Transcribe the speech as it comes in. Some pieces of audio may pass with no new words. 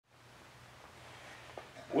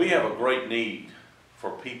We have a great need for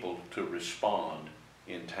people to respond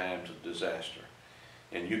in times of disaster.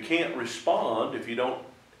 And you can't respond if you don't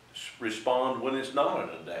respond when it's not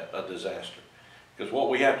a disaster. Because what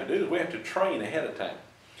we have to do is we have to train ahead of time.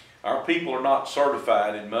 Our people are not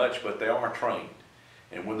certified in much, but they are trained.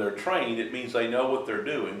 And when they're trained, it means they know what they're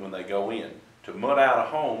doing when they go in. To mud out a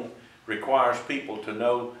home requires people to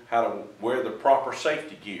know how to wear the proper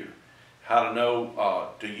safety gear, how to know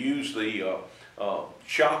to use the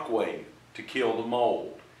shock wave to kill the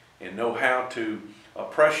mold, and know how to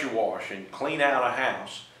pressure wash and clean out a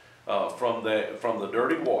house from the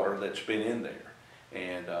dirty water that's been in there.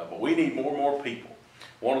 And but we need more and more people.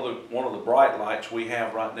 One of the bright lights we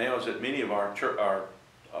have right now is that many of our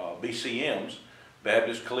BCMs,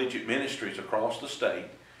 Baptist Collegiate Ministries across the state,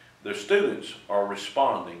 their students are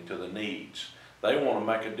responding to the needs. They want to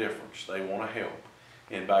make a difference. They want to help.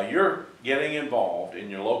 And by your getting involved in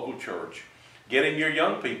your local church, getting your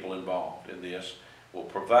young people involved in this will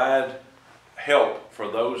provide help for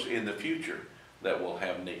those in the future that will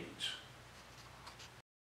have needs.